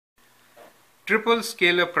Triple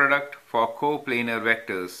scalar product for coplanar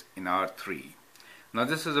vectors in R3. Now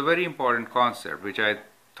this is a very important concept which I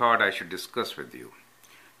thought I should discuss with you.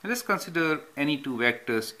 Now let's consider any two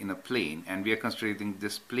vectors in a plane, and we are considering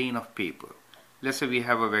this plane of paper. Let's say we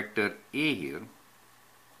have a vector A here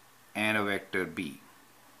and a vector B.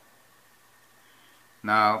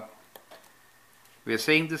 Now we are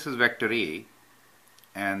saying this is vector A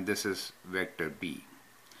and this is vector B.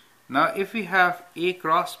 Now if we have A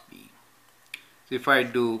cross B, so if I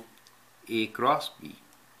do A cross B,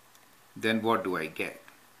 then what do I get?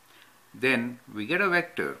 Then we get a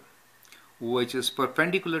vector which is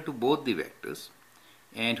perpendicular to both the vectors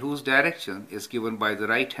and whose direction is given by the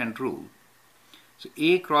right hand rule. So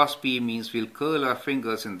A cross B means we'll curl our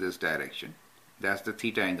fingers in this direction. That's the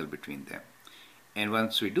theta angle between them. And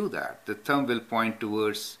once we do that, the thumb will point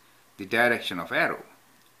towards the direction of arrow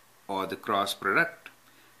or the cross product,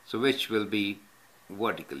 so which will be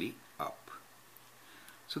vertically up.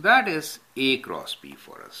 So that is A cross B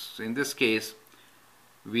for us. So in this case,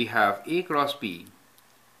 we have A cross B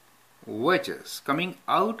which is coming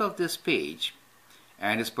out of this page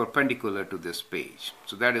and is perpendicular to this page.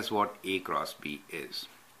 So that is what A cross B is.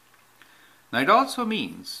 Now it also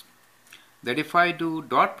means that if I do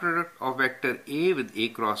dot product of vector A with A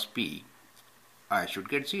cross B, I should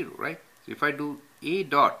get 0, right? So if I do A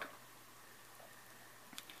dot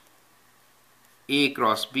A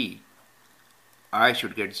cross B, I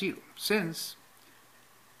should get 0, since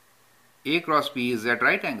A cross B is at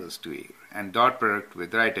right angles to A and dot product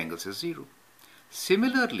with right angles is 0.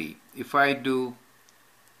 Similarly, if I do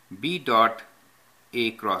B dot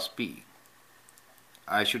A cross B,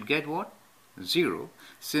 I should get what? 0,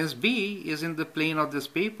 since B is in the plane of this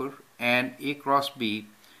paper and A cross B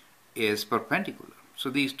is perpendicular. So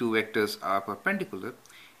these two vectors are perpendicular,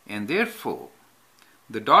 and therefore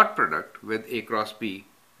the dot product with A cross B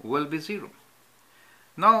will be 0.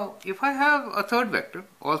 Now if I have a third vector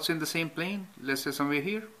also in the same plane, let's say somewhere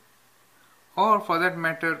here, or for that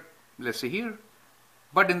matter let's say here,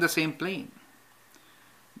 but in the same plane,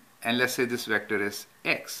 and let's say this vector is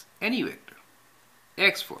x, any vector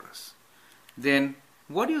x for us, then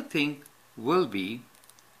what do you think will be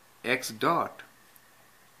x dot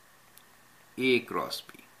A cross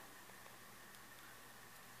B?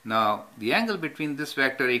 Now the angle between this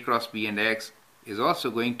vector A cross B and x is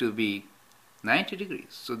also going to be 90 degrees.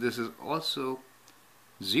 So this is also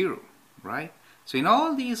 0, right? So in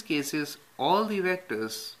all these cases, all the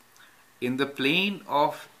vectors in the plane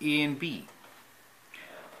of A and B,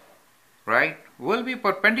 right, will be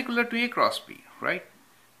perpendicular to A cross B, right?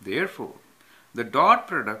 Therefore, the dot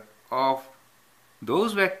product of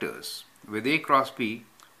those vectors with A cross B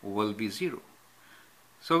will be 0.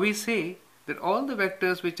 So we say that all the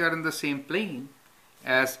vectors which are in the same plane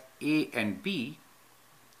as A and B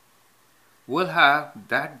will have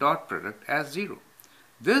that dot product as 0.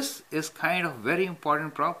 This is kind of very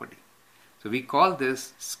important property. So we call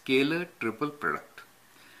this scalar triple product.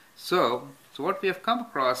 So what we have come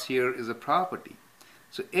across here is a property.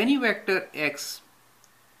 So any vector x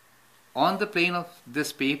on the plane of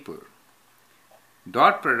this paper,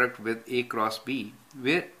 dot product with A cross B,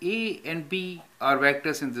 where A and B are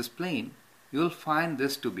vectors in this plane, you will find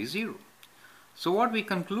this to be 0. So what we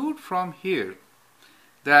conclude from here,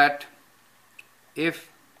 that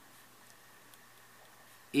if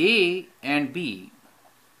A and B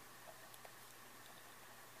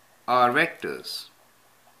are vectors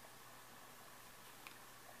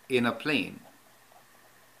in a plane,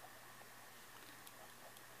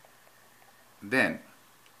 then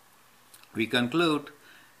we conclude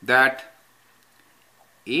that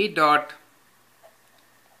A dot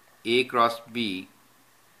A cross B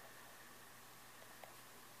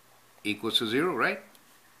equals to 0, right?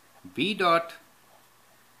 B dot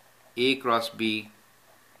A cross B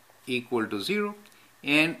equal to 0,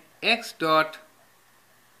 and x dot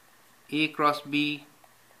A cross B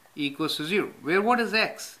equals to 0. Where what is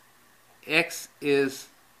x? X is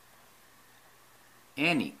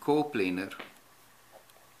any coplanar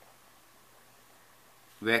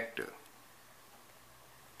vector.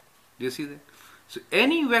 Do you see that? So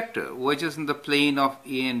any vector which is in the plane of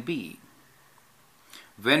A and B,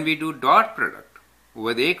 when we do dot product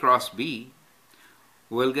with A cross B,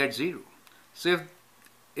 will get 0. So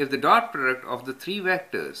if the dot product of the three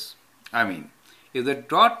vectors, if the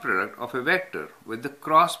dot product of a vector with the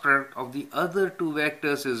cross product of the other two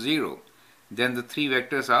vectors is 0, then the three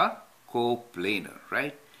vectors are coplanar,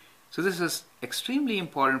 right? So this is extremely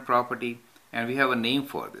important property, and we have a name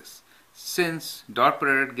for this. Since dot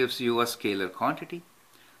product gives you a scalar quantity,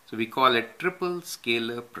 so we call it triple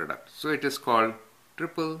scalar product. So it is called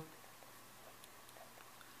triple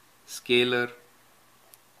scalar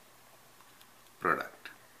product.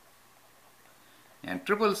 And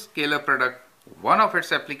triple scalar product, one of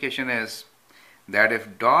its application is that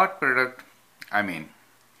if dot product,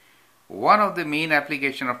 one of the main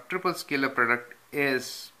application of triple scalar product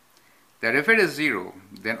is that if it is 0,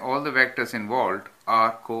 then all the vectors involved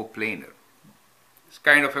are coplanar. It's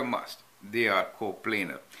kind of a must. They are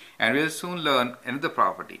coplanar. And we'll soon learn another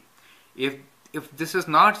property. If this is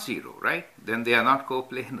not 0, right, then they are not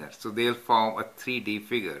coplanar. So they'll form a 3D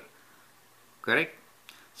figure. Correct?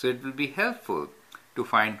 So it will be helpful to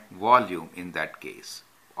find volume in that case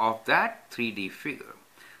of that 3D figure.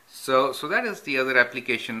 So that is the other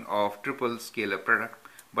application of triple scalar product.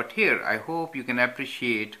 But here I hope you can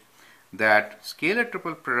appreciate that scalar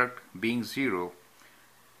triple product being 0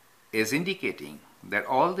 is indicating that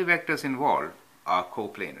all the vectors involved are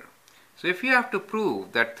coplanar. So if you have to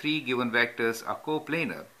prove that 3 given vectors are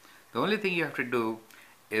coplanar, the only thing you have to do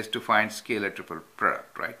is to find scalar triple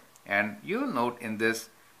product, right? And you'll note in this,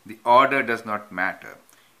 the order does not matter.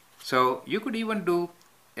 So you could even do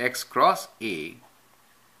X cross A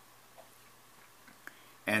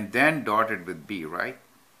and then dot it with B, right?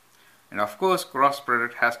 And of course, cross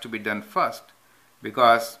product has to be done first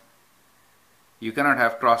because you cannot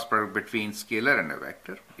have cross product between scalar and a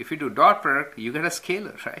vector. If you do dot product, you get a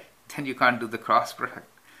scalar, right? Then you can't do the cross product.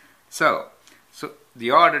 So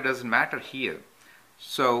the order doesn't matter here.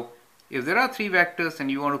 So if there are 3 vectors and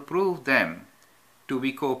you want to prove them to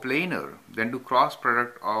be coplanar, then do cross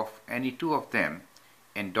product of any 2 of them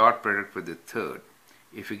and dot product with the third.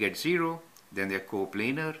 If you get 0, then they are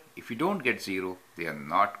coplanar. If you don't get 0, they are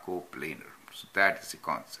not coplanar. So that is the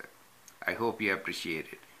concept. I hope you appreciate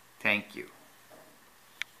it. Thank you.